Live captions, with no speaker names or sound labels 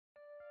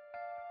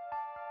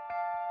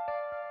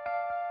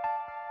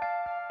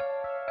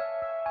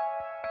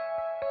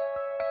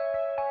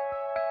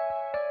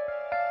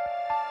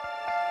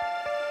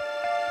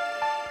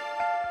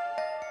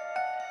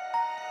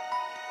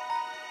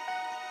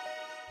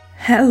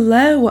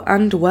Hello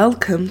and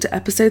welcome to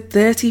episode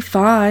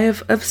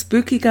 35 of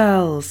Spooky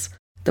Girls,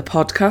 the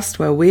podcast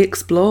where we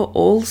explore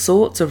all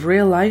sorts of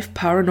real-life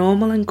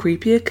paranormal and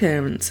creepy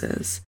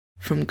occurrences,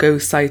 from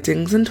ghost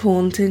sightings and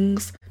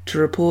hauntings to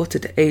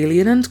reported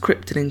alien and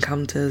cryptid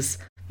encounters,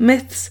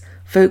 myths,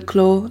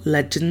 folklore,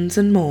 legends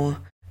and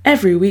more.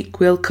 Every week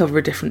we'll cover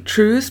a different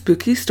true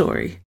spooky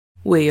story.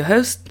 We're your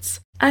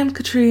hosts. I'm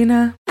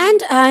Katrina.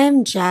 And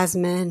I'm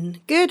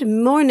Jasmine. Good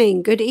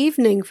morning, good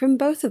evening from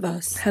both of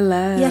us.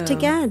 Hello. Yet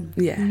again.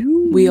 Yeah.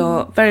 We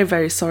are very,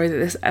 very sorry that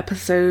this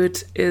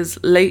episode is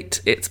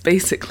late. We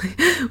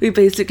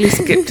basically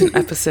skipped an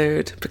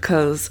episode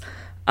because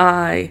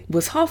I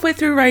was halfway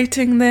through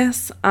writing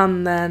this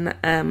and then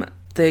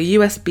the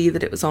USB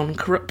that it was on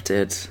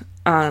corrupted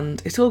and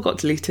it all got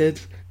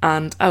deleted.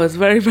 And I was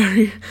very,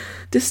 very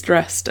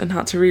distressed and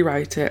had to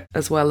rewrite it,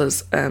 as well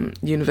as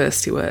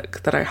university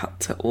work that I had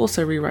to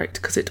also rewrite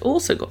because it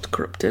also got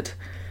corrupted.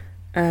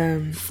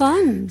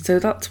 Fun. So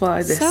that's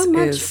why this so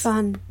much is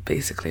fun.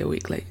 Basically a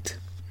week late.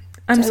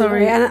 I'm Don't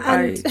sorry.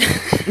 worry.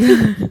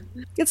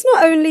 It's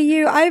not only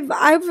you.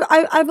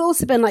 I've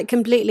also been like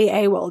completely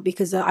AWOL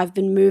because I've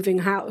been moving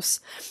house,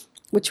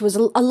 which was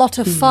a lot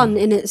of fun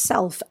in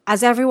itself,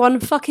 as everyone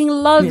fucking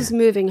loves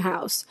moving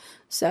house.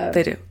 So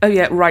they do. Oh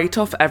yeah, write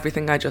off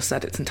everything I just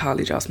said. It's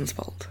entirely Jasmine's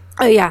fault.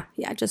 Oh yeah.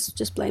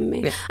 Just blame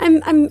me. Yeah.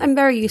 I'm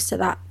very used to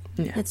that.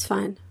 Yeah. It's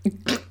fine.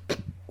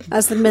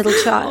 As the middle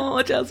child.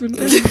 Oh, Jasmine.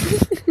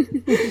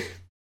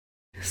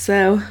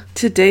 So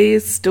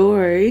today's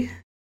story,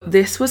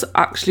 this was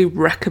actually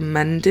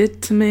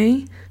recommended to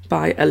me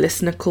by a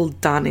listener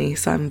called Danny,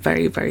 so I'm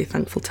very, very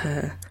thankful to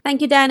her.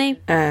 Thank you, Danny.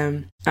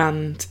 And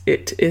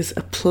it is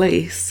a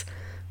place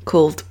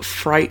called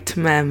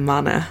Frightmare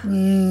Manor.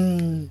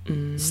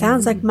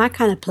 Sounds like my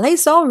kind of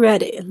place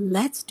already.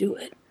 Let's do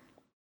it.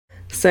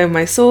 So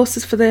my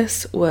sources for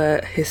this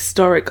were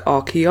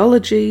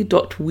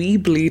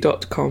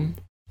historicarchaeology.weebly.com,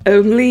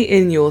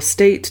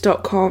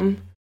 onlyinyourstate.com,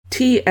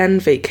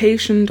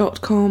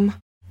 tnvacation.com,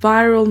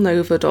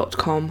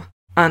 viralnova.com,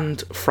 and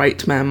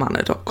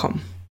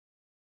frightmaremanor.com.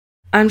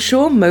 I'm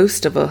sure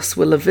most of us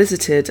will have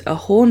visited a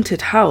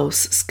haunted house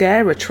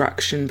scare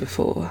attraction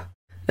before,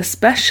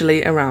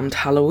 especially around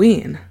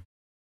Halloween.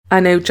 I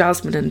know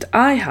Jasmine and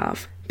I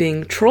have,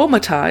 being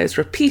traumatised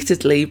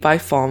repeatedly by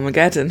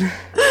Farmageddon.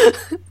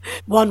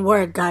 One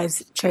word,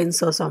 guys.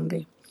 Chainsaw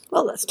zombie.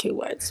 Well, that's 2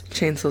 words.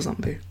 Chainsaw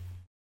zombie.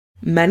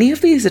 Many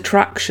of these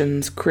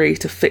attractions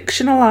create a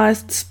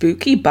fictionalised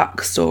spooky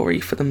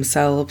backstory for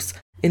themselves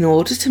in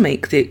order to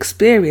make the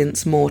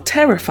experience more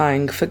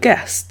terrifying for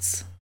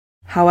guests.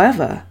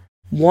 However,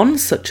 one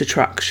such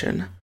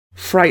attraction,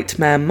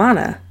 Frightmare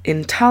Manor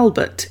in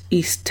Talbot,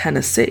 East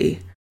Tennessee,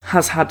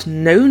 has had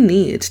no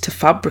need to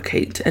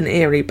fabricate an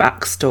eerie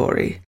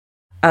backstory,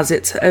 as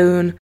its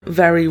own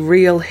very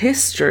real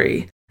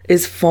history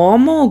is far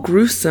more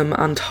gruesome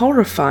and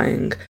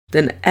horrifying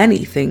than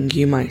anything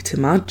you might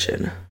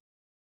imagine.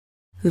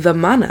 The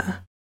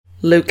manor,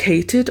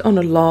 located on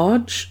a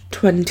large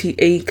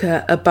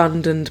 20-acre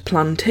abandoned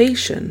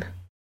plantation,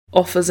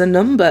 offers a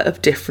number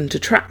of different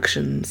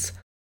attractions,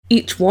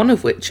 each one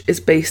of which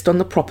is based on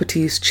the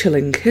property's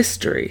chilling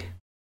history.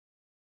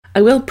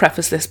 I will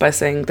preface this by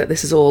saying that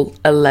this is all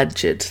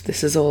alleged.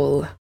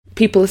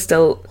 People are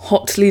still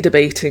hotly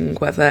debating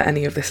whether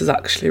any of this is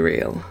actually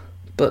real.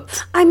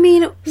 But I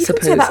mean, you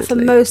can say that for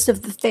most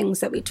of the things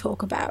that we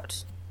talk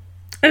about.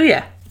 Oh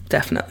yeah,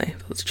 definitely.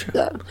 That's true.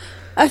 So,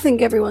 I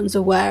think everyone's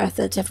aware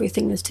that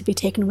everything is to be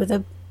taken with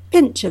a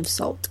pinch of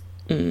salt.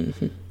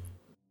 Mm-hmm.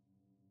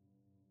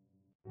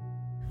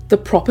 The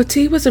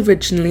property was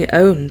originally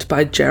owned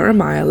by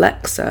Jeremiah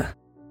Lexa,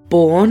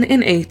 born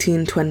in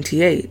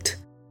 1828,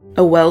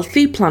 a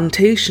wealthy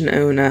plantation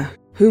owner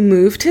who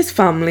moved his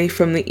family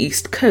from the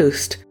East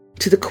Coast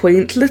to the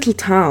quaint little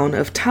town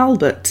of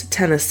Talbot,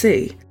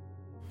 Tennessee,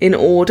 in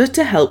order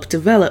to help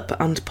develop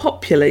and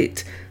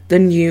populate the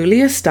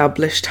newly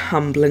established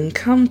Hamblen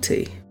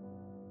County.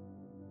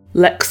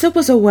 Lexa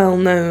was a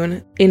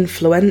well-known,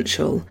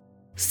 influential,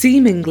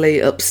 seemingly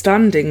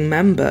upstanding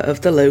member of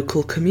the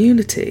local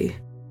community,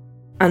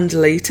 and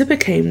later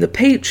became the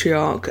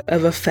patriarch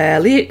of a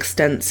fairly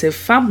extensive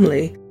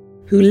family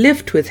who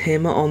lived with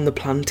him on the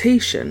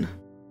plantation.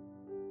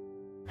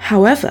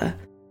 However,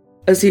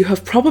 as you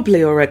have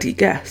probably already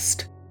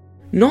guessed,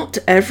 not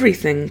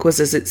everything was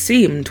as it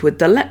seemed with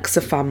the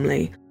Lexa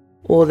family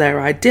or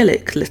their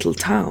idyllic little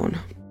town.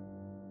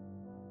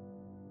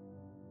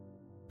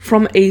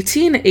 From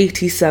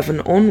 1887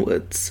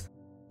 onwards,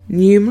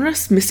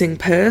 numerous missing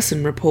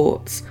person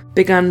reports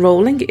began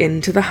rolling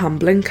into the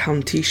Hamblen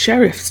County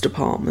Sheriff's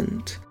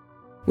Department,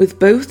 with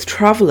both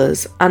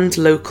travellers and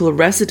local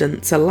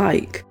residents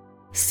alike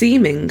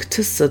seeming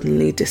to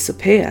suddenly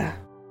disappear.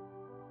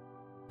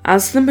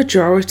 As the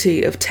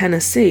majority of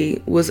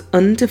Tennessee was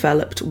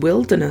undeveloped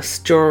wilderness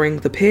during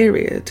the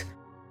period,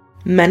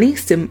 many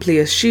simply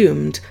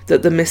assumed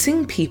that the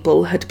missing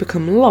people had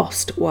become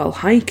lost while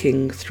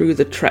hiking through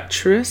the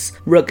treacherous,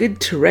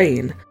 rugged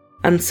terrain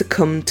and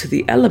succumbed to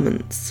the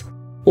elements,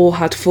 or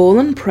had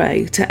fallen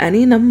prey to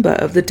any number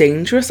of the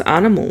dangerous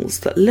animals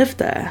that lived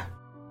there.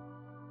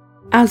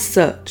 As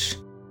such,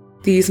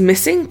 these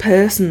missing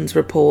persons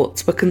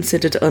reports were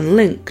considered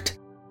unlinked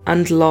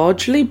and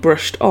largely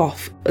brushed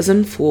off as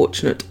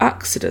unfortunate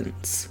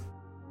accidents.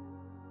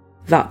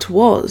 That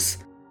was,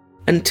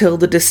 until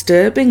the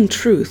disturbing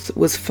truth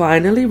was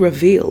finally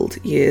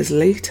revealed years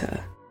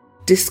later,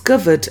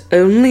 discovered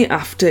only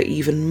after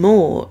even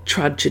more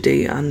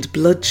tragedy and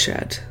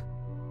bloodshed.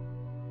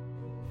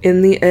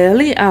 In the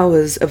early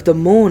hours of the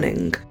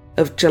morning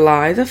of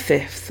July the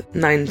 5th,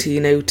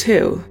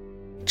 1902,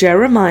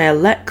 Jeremiah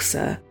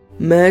Lexer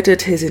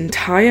murdered his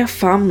entire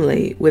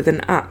family with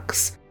an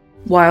axe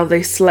while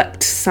they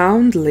slept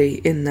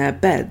soundly in their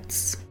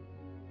beds.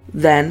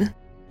 Then,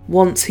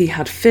 once he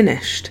had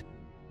finished,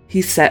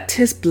 he set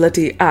his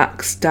bloody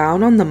axe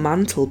down on the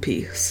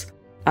mantelpiece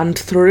and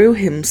threw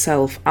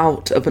himself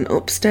out of an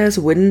upstairs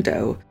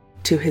window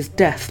to his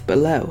death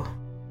below.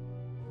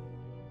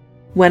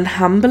 When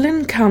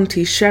Hamberlin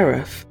County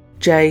Sheriff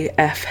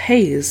J.F.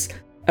 Hayes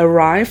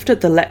arrived at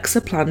the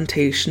Lexer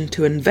plantation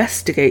to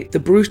investigate the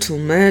brutal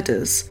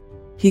murders,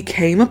 he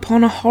came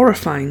upon a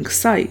horrifying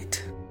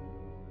sight.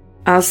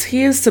 As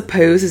he is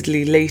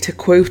supposedly later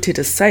quoted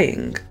as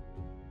saying,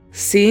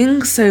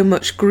 "Seeing so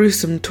much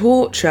gruesome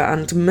torture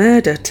and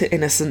murder to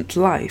innocent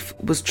life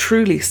was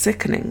truly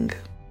sickening.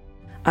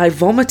 I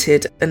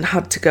vomited and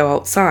had to go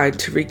outside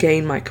to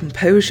regain my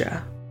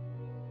composure."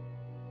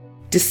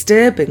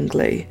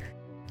 Disturbingly,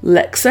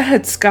 Lexer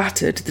had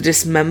scattered the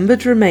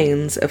dismembered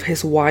remains of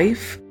his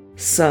wife,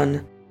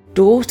 son,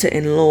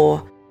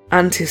 daughter-in-law,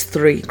 and his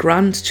 3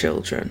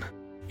 grandchildren,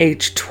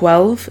 aged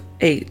 12,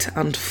 8,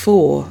 and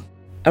 4,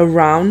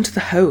 around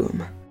the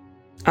home,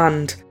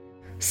 and,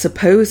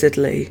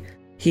 supposedly,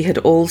 he had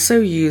also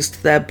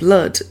used their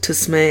blood to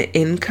smear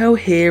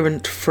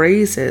incoherent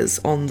phrases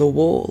on the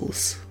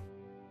walls.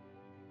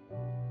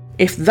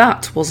 If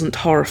that wasn't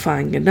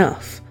horrifying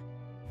enough,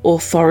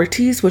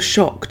 authorities were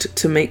shocked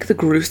to make the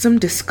gruesome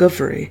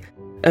discovery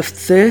of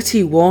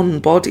 31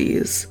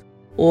 bodies,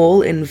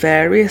 all in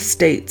various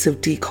states of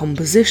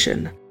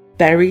decomposition,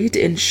 buried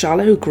in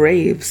shallow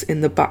graves in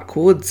the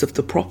backwoods of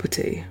the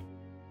property.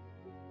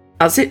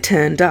 As it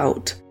turned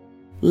out,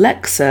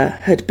 Lexer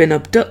had been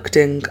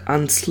abducting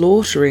and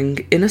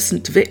slaughtering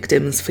innocent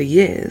victims for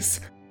years,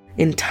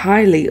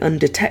 entirely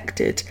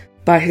undetected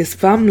by his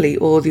family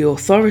or the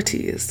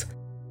authorities,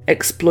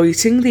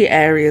 exploiting the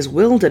area's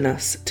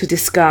wilderness to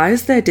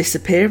disguise their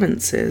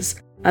disappearances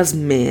as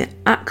mere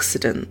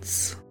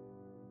accidents.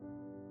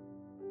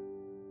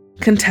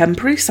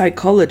 Contemporary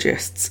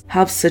psychologists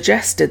have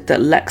suggested that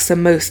Lexer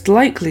most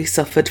likely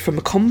suffered from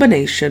a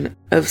combination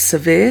of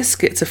severe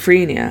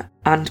schizophrenia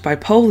and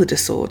bipolar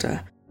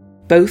disorder,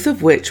 both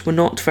of which were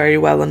not very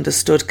well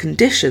understood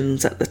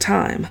conditions at the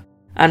time,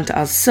 and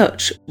as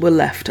such were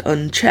left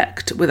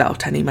unchecked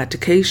without any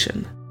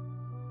medication.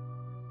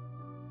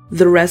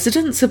 The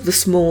residents of the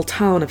small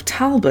town of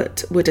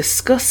Talbot were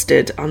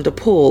disgusted and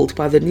appalled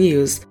by the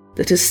news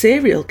that a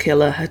serial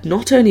killer had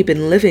not only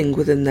been living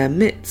within their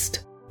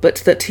midst, but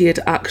that he had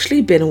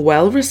actually been a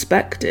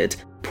well-respected,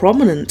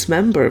 prominent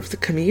member of the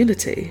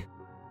community.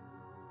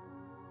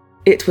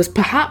 It was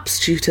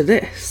perhaps due to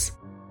this,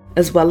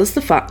 as well as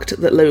the fact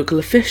that local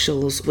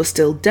officials were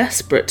still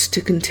desperate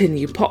to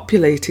continue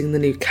populating the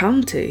new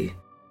county,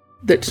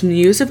 that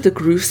news of the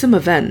gruesome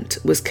event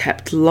was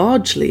kept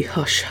largely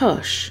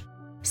hush-hush,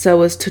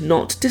 so as to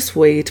not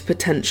dissuade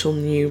potential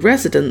new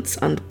residents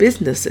and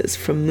businesses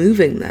from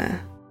moving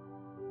there.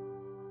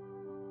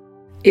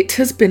 It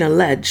has been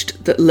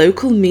alleged that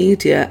local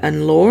media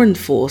and law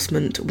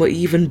enforcement were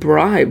even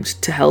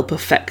bribed to help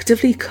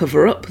effectively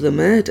cover up the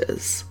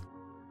murders,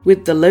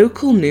 with the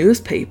local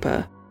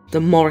newspaper,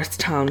 the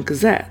Morristown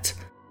Gazette,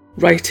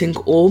 writing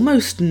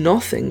almost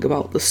nothing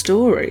about the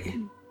story.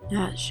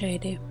 That's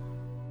shady.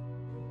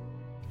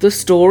 The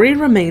story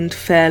remained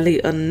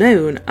fairly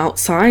unknown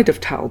outside of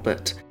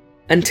Talbot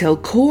until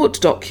court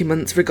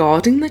documents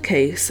regarding the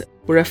case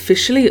were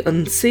officially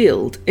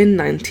unsealed in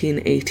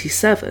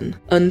 1987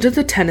 under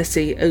the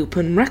Tennessee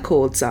Open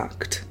Records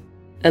Act,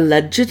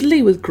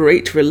 allegedly with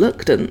great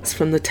reluctance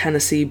from the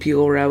Tennessee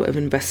Bureau of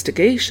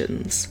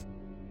Investigations.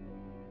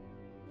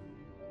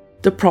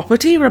 The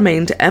property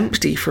remained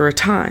empty for a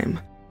time,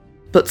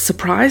 but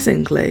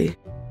surprisingly,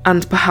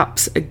 and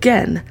perhaps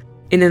again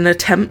in an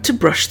attempt to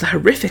brush the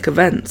horrific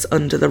events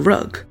under the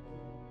rug,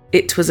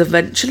 it was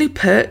eventually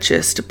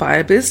purchased by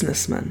a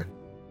businessman,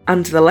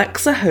 and the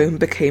Lexer home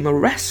became a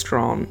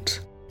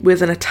restaurant,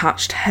 with an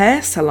attached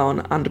hair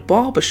salon and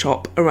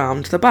barbershop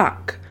around the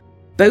back,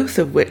 both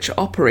of which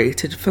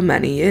operated for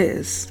many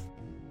years.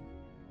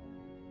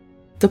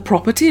 The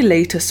property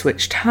later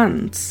switched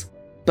hands,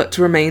 but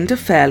remained a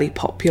fairly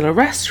popular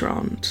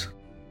restaurant.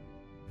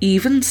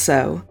 Even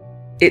so,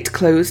 it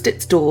closed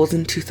its doors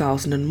in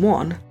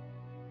 2001,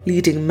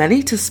 leading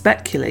many to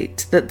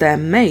speculate that there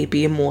may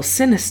be a more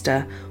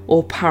sinister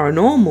or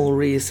paranormal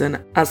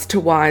reason as to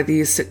why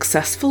these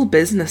successful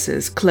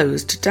businesses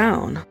closed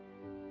down.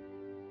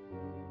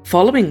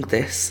 Following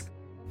this,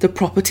 the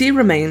property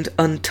remained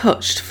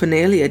untouched for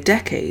nearly a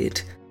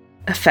decade,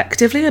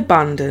 effectively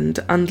abandoned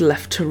and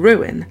left to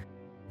ruin,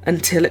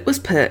 until it was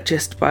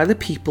purchased by the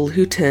people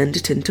who turned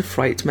it into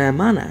Frightmare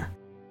Manor,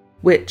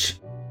 which,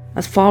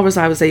 as far as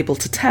I was able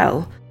to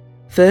tell,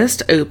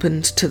 first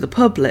opened to the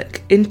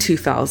public in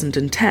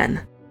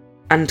 2010,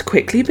 and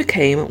quickly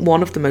became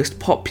one of the most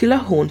popular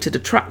haunted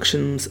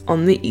attractions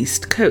on the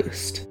East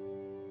Coast.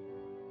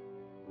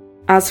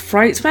 As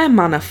Frightmare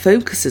Manor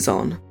focuses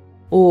on,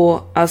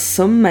 or as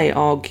some may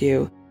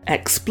argue,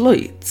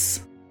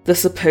 exploits, the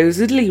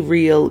supposedly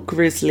real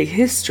grisly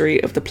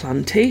history of the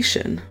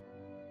plantation,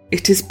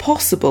 it is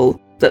possible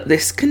that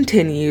this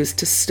continues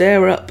to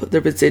stir up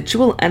the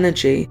residual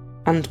energy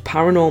and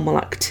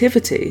paranormal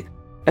activity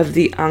of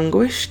the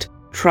anguished,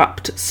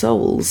 trapped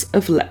souls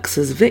of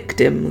Lexa's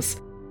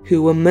victims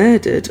who were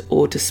murdered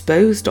or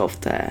disposed of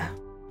there.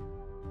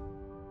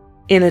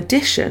 In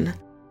addition,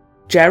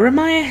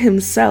 Jeremiah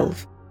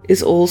himself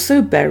is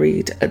also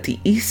buried at the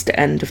east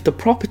end of the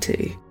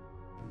property,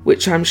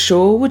 which I'm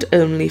sure would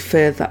only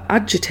further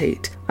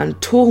agitate and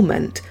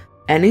torment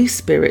any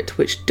spirit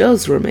which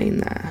does remain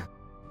there.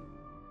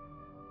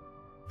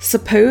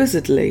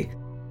 Supposedly,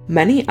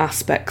 many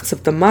aspects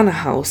of the manor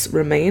house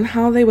remain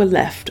how they were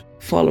left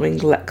following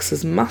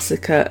Lexa's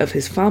massacre of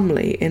his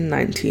family in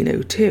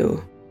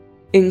 1902,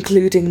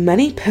 including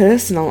many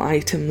personal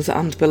items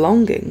and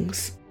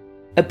belongings,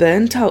 a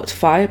burnt-out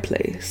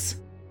fireplace,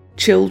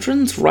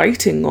 children's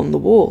writing on the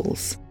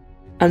walls,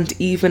 and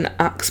even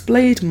axe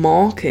blade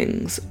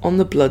markings on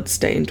the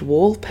blood-stained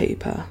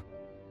wallpaper.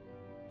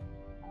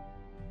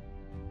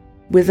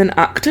 With an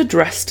actor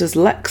dressed as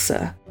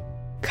Lexa,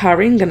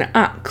 carrying an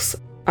axe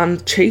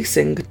and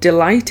chasing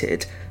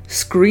delighted,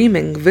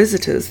 screaming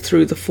visitors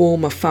through the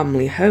former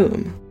family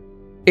home,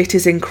 it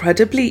is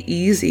incredibly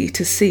easy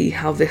to see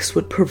how this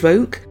would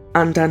provoke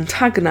and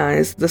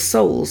antagonise the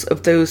souls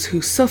of those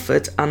who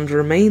suffered and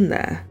remain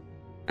there,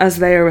 as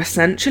they are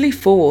essentially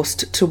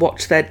forced to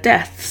watch their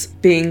deaths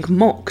being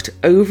mocked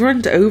over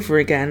and over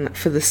again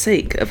for the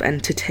sake of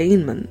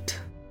entertainment.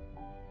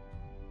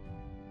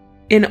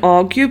 In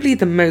arguably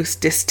the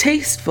most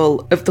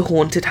distasteful of the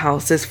haunted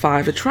house's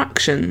 5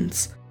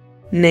 attractions,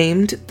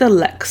 named the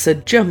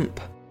Lexa Jump,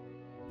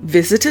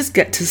 visitors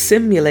get to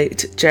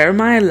simulate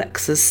Jeremiah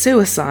Lexa's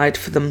suicide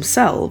for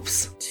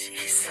themselves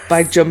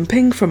by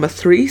jumping from a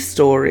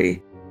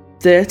 3-storey,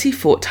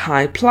 30-foot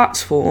high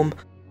platform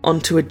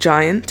onto a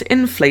giant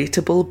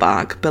inflatable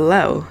bag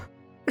below.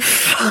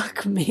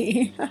 Fuck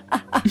me.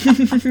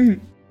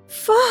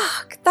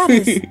 Fuck, that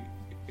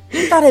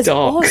is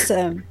Dark.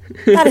 awesome.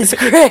 That is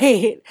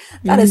great.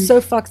 That is so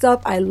fucked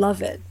up. I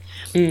love it.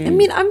 I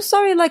mean, I'm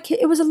sorry, like,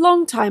 it was a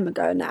long time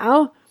ago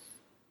now.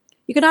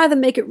 You can either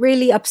make it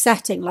really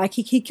upsetting, like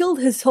he killed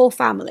his whole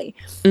family.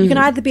 You can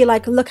either be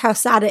like, look how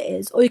sad it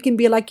is, or you can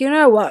be like, you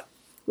know what?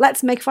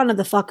 Let's make fun of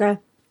the fucker.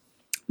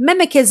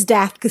 Mimic his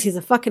death because he's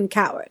a fucking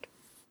coward.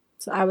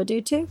 So I would do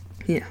too.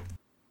 Yeah.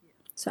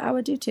 So I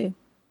would do too.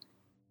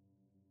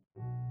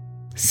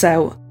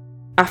 So,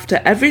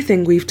 after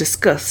everything we've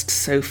discussed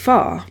so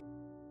far,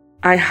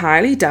 I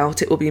highly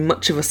doubt it will be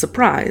much of a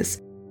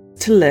surprise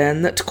to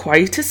learn that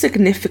quite a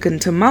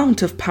significant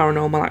amount of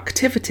paranormal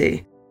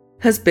activity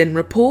has been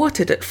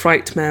reported at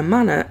Frightmare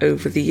Manor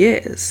over the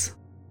years.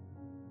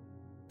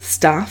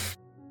 Staff,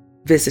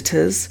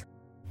 visitors,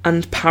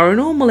 and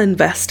paranormal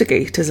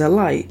investigators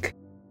alike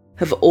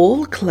have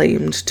all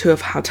claimed to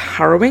have had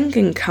harrowing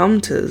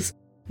encounters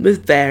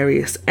with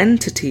various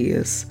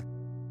entities,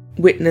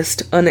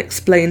 witnessed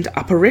unexplained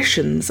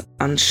apparitions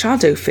and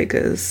shadow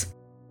figures,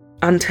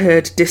 and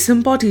heard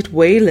disembodied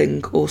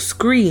wailing or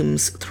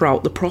screams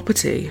throughout the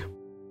property.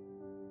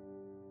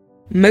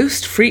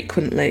 Most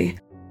frequently,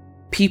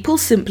 people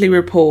simply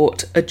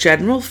report a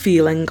general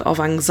feeling of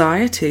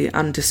anxiety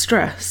and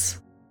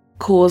distress,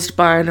 caused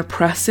by an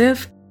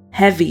oppressive,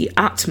 heavy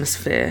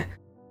atmosphere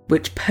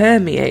which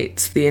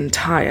permeates the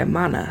entire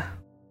manor.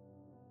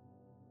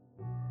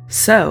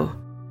 So,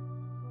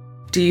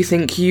 do you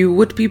think you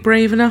would be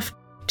brave enough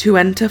to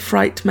enter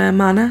Frightmare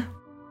Manor?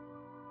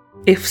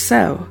 If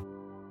so,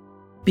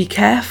 be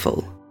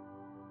careful,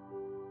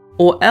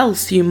 or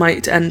else you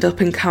might end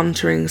up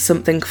encountering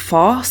something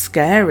far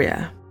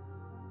scarier,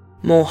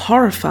 more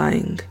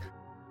horrifying,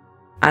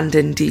 and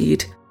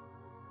indeed,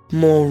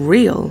 more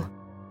real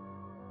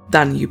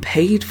than you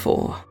paid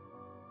for.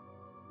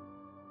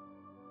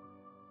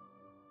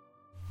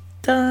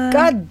 Dun.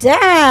 God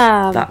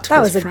damn! That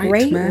was a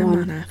great Frightmare one.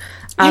 Manor.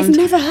 I've And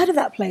never heard of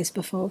that place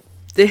before.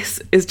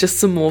 this is just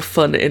some more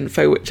fun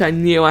info which I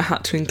knew I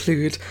had to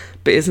include,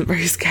 but isn't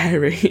very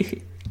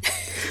scary.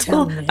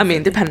 Well, I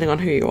mean, depending on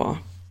who you are.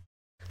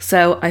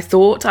 So I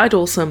thought I'd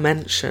also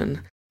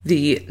mention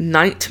the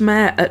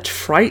Nightmare at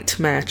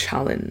Frightmare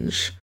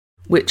challenge,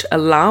 which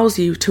allows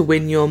you to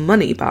win your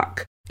money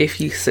back if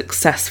you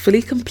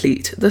successfully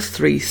complete the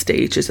 3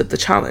 stages of the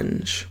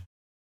challenge.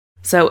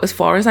 So as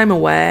far as I'm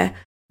aware,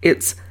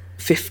 it's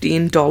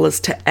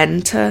 $15 to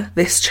enter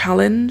this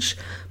challenge,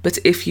 but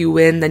if you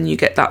win, then you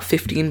get that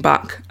 $15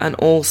 back, and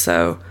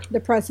also The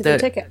price of the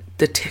ticket.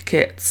 the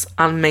tickets,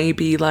 and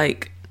maybe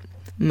like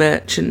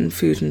merch and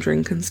food and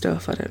drink and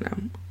stuff. I don't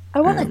know.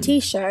 I want a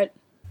t-shirt.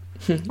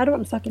 I don't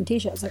want a fucking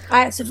t-shirt. It's like,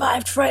 I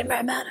survived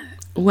Frightmare Manor.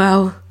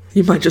 Well,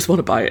 you might just want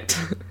to buy it.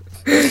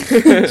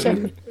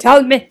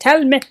 Tell me.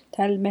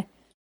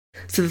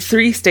 So the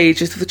 3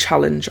 stages of the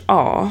challenge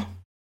are: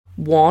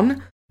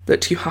 1,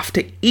 that you have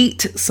to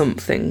eat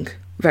something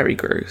very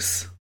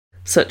gross,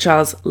 such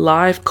as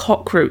live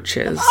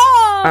cockroaches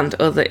and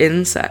other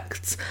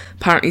insects.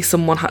 Apparently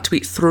someone had to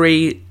eat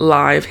 3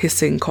 live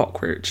hissing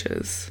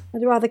cockroaches.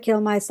 I'd rather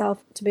kill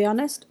myself, to be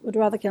honest.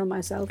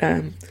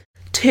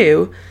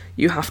 2,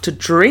 you have to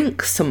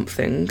drink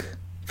something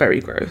very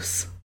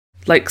gross.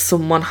 Like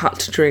someone had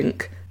to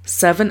drink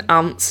 7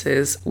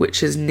 ounces,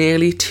 which is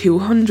nearly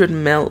 200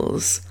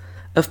 mils,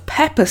 of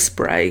pepper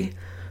spray,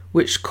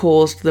 which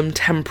caused them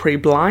temporary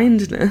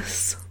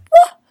blindness.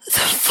 What the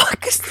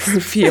fuck is this? For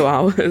a few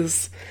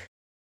hours.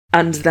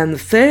 And then the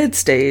 3rd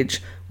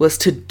stage was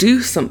to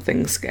do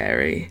something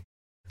scary.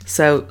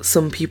 So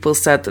some people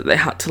said that they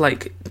had to,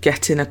 like,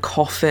 get in a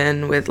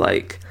coffin with,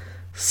 like,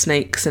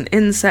 snakes and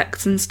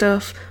insects and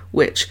stuff,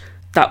 which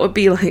that would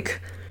be,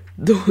 like,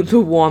 the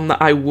one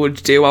that I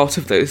would do out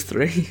of those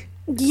 3.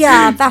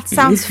 Yeah, that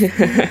sounds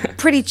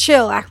pretty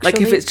chill, actually.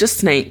 Like, if it's just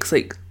snakes,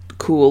 like,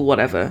 cool,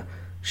 whatever,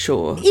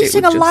 sure.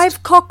 Eating a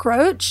live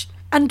cockroach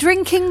and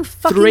drinking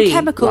fucking 3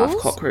 chemicals?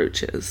 live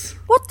cockroaches.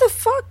 What the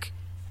fuck?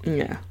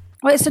 Yeah.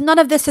 Wait, so none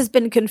of this has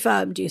been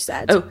confirmed, you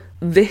said? Oh,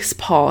 this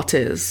part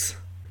is.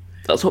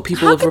 That's what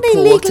people How have can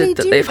they reported legally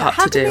that do they've that?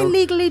 had to do. How can they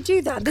legally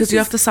do that? Because you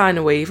have to sign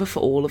a waiver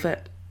for all of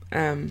it.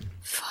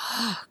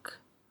 Fuck.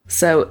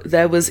 So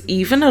there was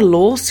even a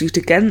lawsuit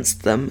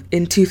against them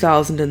in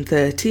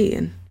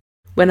 2013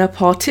 when a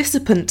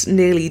participant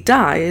nearly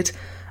died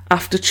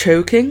after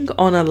choking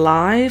on a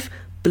live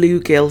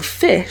bluegill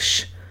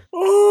fish,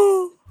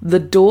 the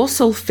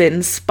dorsal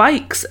fin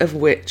spikes of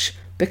which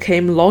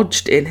became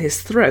lodged in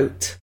his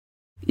throat,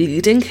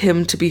 leading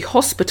him to be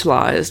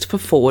hospitalised for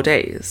 4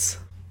 days.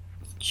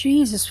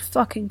 Jesus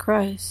fucking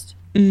Christ.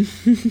 And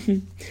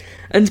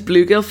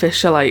bluegill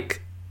fish are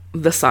like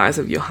the size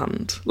of your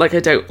hand. Like, I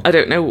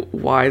don't know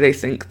why they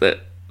think that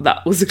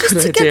was a good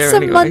idea. Just to get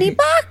some anyway. money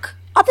back?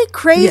 Are they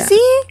crazy?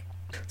 Yeah.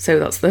 So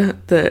that's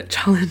the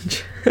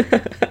challenge.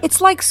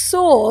 It's like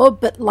Saw,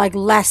 but like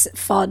less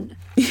fun.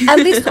 At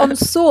least on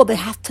Saw, they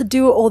have to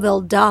do it or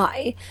they'll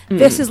die.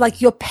 This is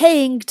like you're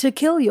paying to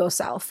kill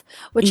yourself,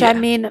 which I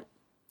mean,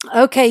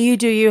 okay, you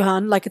do you,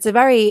 hun. Like, it's a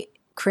very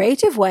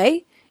creative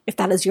way, if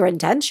that is your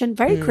intention,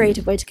 very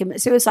creative way to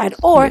commit suicide,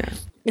 or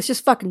it's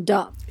just fucking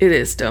dumb. It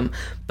is dumb.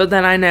 But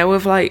then I know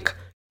of, like,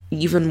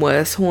 even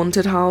worse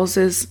haunted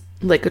houses,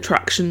 like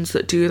attractions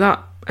that do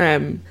that.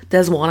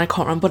 There's one, I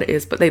can't remember what it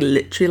is, but they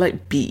literally,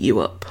 like, beat you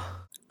up.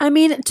 I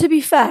mean, to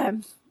be fair,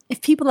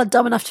 if people are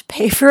dumb enough to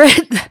pay for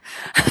it,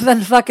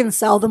 then fucking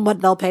sell them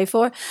what they'll pay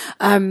for.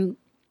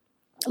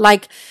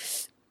 Like,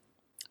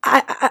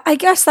 I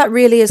guess that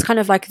really is kind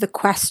of like the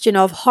question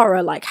of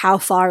horror, like how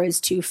far is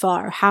too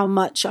far? How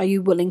much are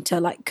you willing to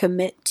like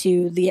commit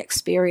to the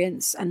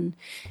experience? And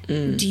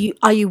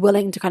are you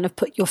willing to kind of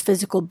put your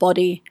physical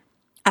body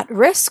at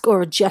risk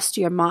or just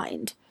your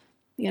mind,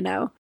 you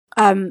know?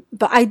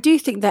 But I do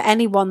think that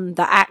anyone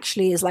that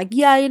actually is like,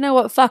 yeah, you know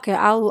what, fuck it,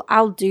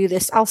 I'll do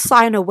this. I'll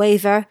sign a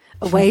waiver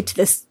away to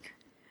this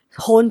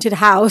haunted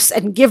house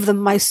and give them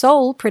my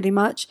soul pretty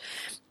much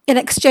in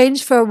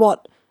exchange for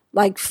what,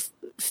 like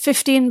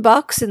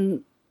 $15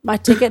 and my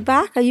ticket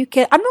back? Are you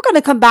kidding? I'm not going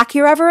to come back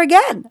here ever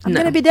again. I'm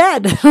going to be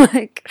dead.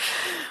 Like,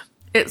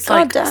 it's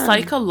like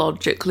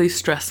psychologically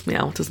stress me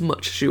out as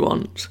much as you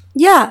want.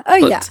 Yeah. Oh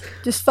yeah.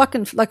 Just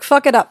fucking like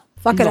fuck it up.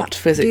 Fuck it up. Not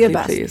physically,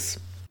 please.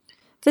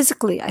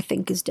 Physically, I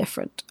think is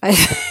different. I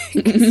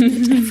think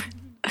it's different.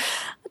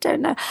 I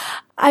don't know.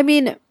 I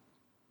mean,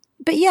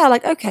 but yeah,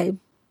 like, okay,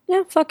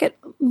 yeah, fuck it.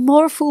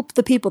 More fool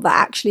the people that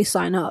actually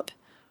sign up.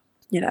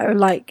 You know,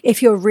 like,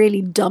 if you're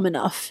really dumb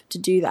enough to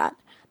do that,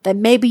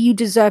 then maybe you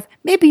deserve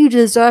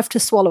to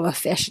swallow a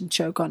fish and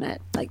choke on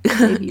it. Like,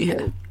 maybe you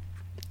do.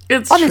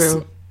 It's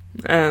honestly,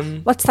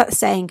 true. What's that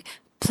saying?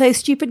 Play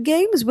stupid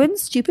games, win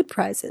stupid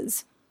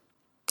prizes.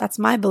 That's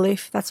my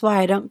belief. That's why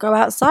I don't go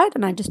outside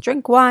and I just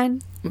drink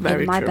wine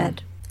in my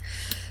bed.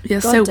 Yeah,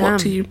 God so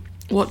damn.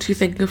 What do you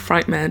think of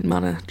Frightmare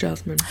Manor,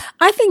 Jasmine?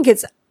 I think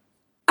it's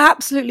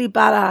absolutely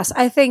badass.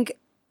 I think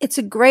it's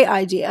a great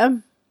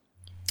idea.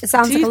 It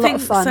sounds like a lot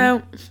of fun.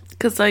 So,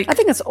 because like I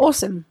think it's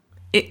awesome.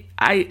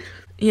 I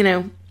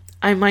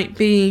might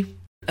be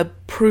a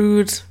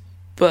prude,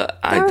 but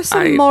there are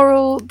some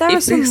moral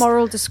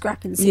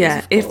discrepancies.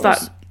 Yeah,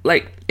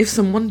 if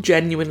someone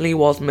genuinely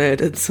was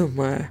murdered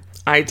somewhere,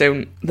 I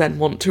don't then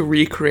want to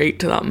recreate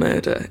that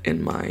murder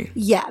in my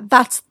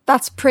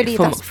that's pretty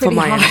for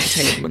my harsh.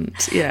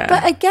 entertainment. Yeah,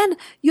 but again,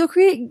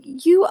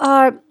 you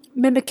are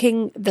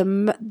mimicking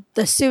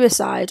the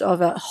suicide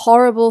of a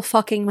horrible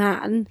fucking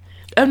man.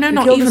 Oh no,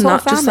 not even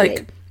that. Just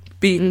like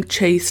being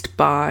chased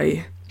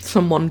by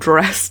someone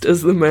dressed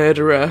as the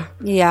murderer.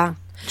 Yeah,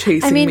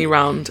 chasing me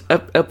around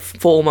a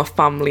former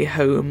family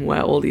home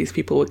where all these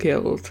people were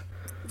killed.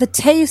 The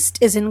taste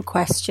is in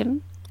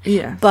question.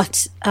 Yeah,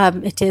 but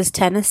it is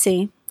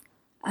Tennessee,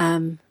 I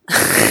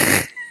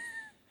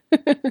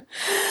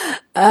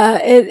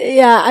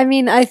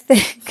mean, I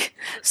think.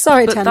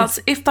 Sorry, but Tanner. that's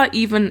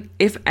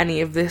if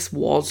any of this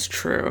was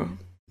true,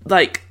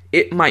 like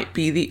it might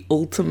be the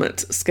ultimate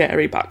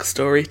scary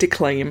backstory to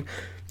claim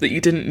that you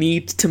didn't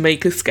need to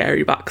make a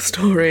scary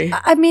backstory.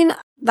 I mean,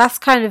 that's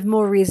kind of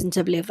more reason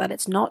to believe that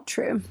it's not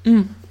true.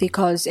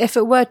 Because if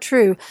it were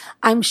true,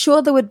 I'm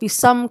sure there would be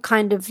some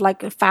kind of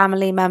like a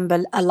family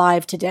member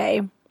alive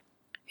today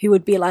who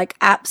would be like,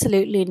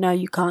 absolutely no,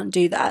 you can't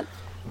do that.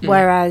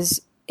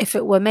 Whereas if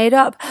it were made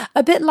up,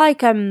 a bit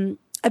like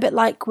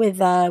with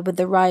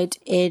the ride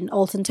in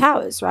Alton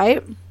Towers,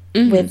 right?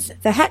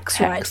 With the Hex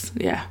ride.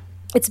 Yeah.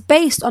 It's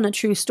based on a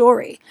true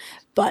story,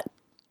 but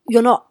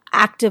you're not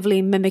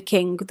actively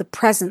mimicking the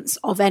presence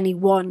of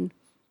anyone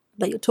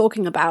that you're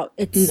talking about.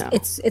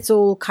 It's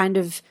all kind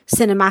of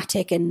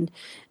cinematic and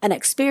an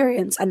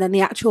experience, and then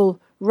the actual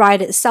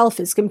ride itself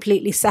is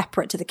completely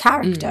separate to the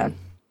character.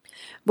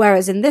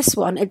 Whereas in this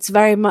one, it's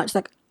very much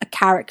like a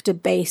character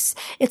base.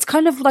 It's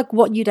kind of like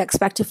what you'd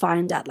expect to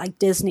find at like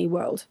Disney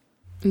World.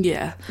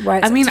 Yeah. Where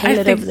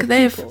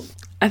it's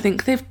I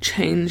think they've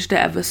changed it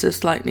ever so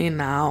slightly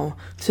now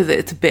so that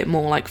it's a bit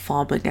more like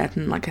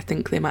Farmageddon. Like I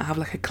think they might have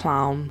like a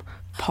clown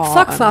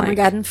part. Fuck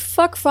Farmageddon.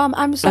 Fuck Farm.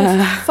 I'm sorry.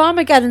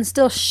 Farmageddon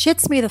still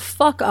shits me the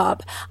fuck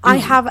up. I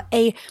have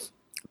a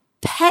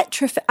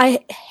I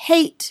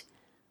hate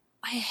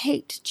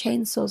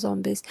chainsaw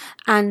zombies.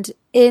 And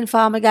in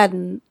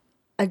Farmageddon,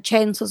 a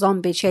chainsaw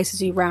zombie chases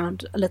you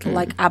around a little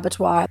like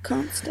abattoir. I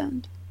can't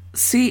stand.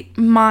 See,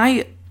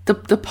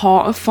 the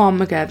part of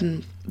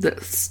Farmageddon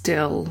that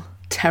still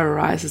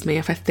terrorizes me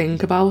if I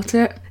think about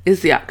it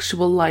is the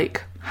actual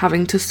like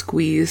having to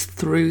squeeze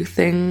through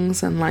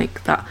things and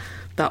like that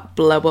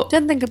blow up.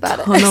 Don't think about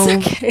tunnel. It.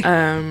 It's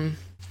okay.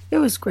 It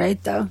was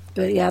great though,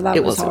 but yeah,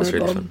 that was horrible. It was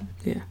really fun.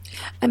 Yeah.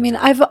 I mean,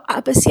 I've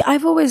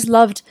always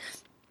loved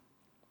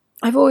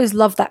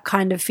that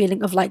kind of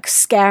feeling of like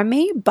scare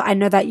me, but I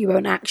know that you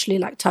won't actually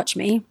like touch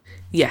me.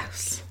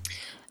 Yes.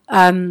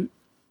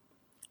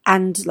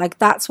 And like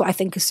that's what I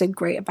think is so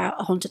great about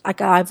Haunted.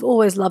 Like I've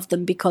always loved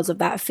them because of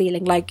that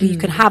feeling. Like you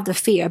can have the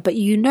fear, but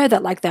you know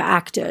that like they're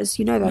actors.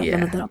 You know that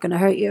they're not going to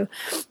hurt you.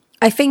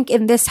 I think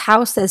in this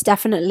house, there's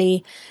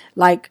definitely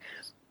like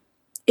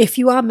if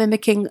you are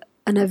mimicking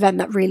an event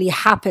that really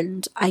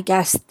happened, I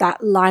guess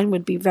that line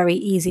would be very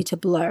easy to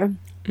blur.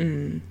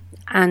 And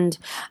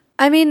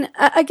I mean,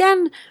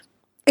 again,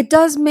 it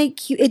does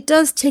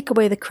take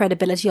away the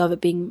credibility of it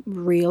being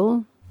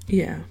real.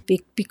 Yeah.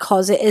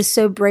 Because it is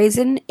so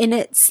brazen in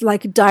its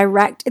like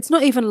direct, it's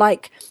not even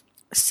like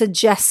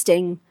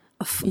suggesting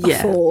a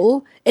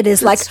fall. It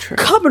is like, true.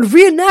 Come and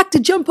reenact a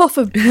jump off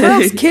a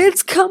house,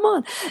 kids, come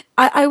on.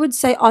 I would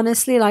say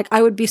honestly, like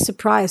I would be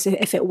surprised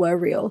if it were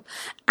real.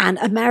 And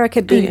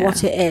America being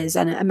what it is,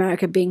 and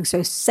America being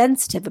so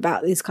sensitive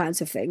about these kinds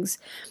of things,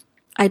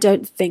 I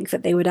don't think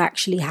that they would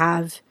actually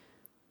have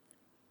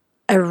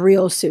a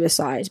real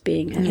suicide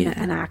being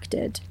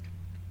enacted.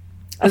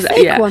 A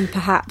fake one,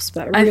 perhaps,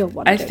 but a real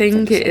one. I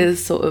think it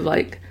is sort of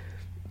like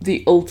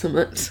the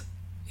ultimate,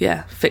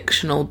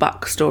 fictional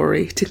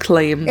backstory to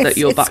claim that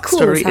your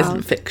backstory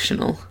isn't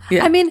fictional.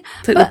 Yeah, I mean,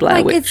 it's like the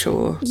Blair Witch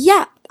or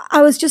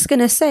I was just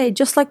gonna say,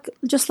 just like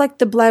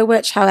the Blair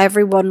Witch, how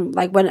everyone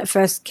like when it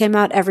first came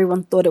out,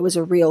 everyone thought it was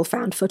a real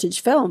found footage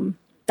film.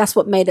 That's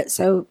what made it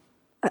so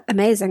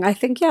amazing. I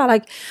think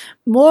like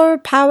more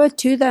power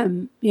to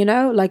them. You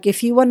know, like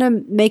if you want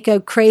to make a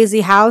crazy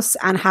house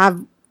and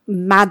have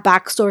mad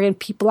backstory and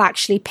people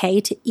actually pay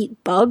to eat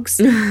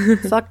bugs,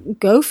 fuck,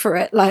 go for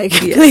it. Like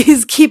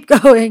please keep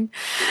going.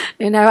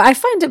 You know, I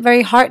find it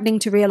very heartening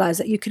to realize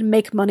that you can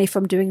make money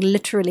from doing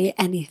literally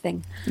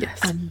anything. Yes,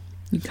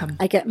 you can.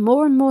 I get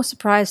more and more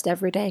surprised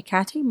every day,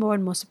 Catty, more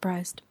and more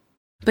surprised.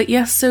 But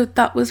yes, so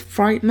that was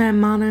Frightmare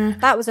Manor.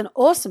 That was an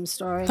awesome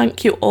story.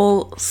 Thank you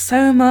all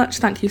so much.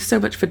 Thank you so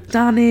much for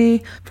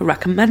Danny for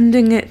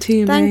recommending it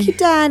to me. Thank you,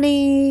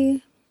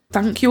 Danny.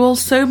 Thank you all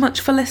so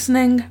much for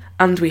listening,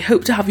 and we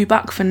hope to have you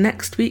back for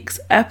next week's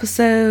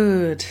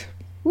episode.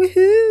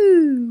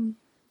 Woohoo!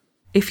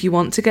 If you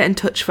want to get in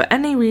touch for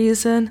any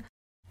reason,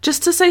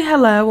 just to say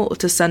hello or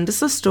to send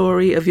us a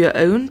story of your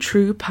own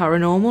true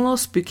paranormal or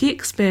spooky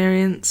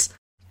experience,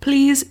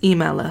 please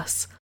email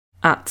us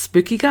at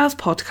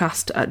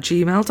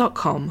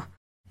spookygalspodcast@gmail.com.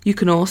 You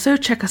can also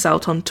check us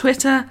out on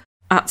Twitter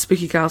at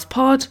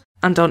spookygalspod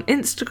and on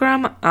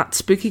Instagram at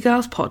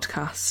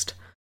spookygalspodcast.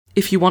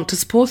 If you want to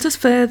support us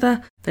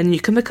further, then you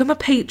can become a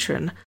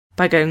patron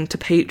by going to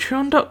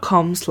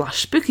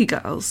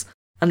patreon.com/spookygirls,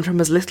 and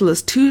from as little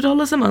as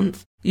 $2 a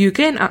month, you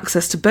gain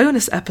access to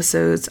bonus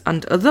episodes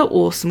and other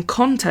awesome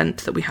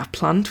content that we have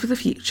planned for the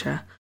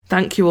future.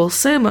 Thank you all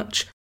so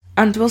much,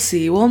 and we'll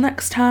see you all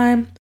next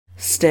time.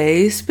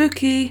 Stay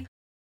spooky.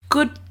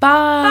 Goodbye.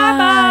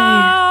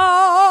 Bye-bye.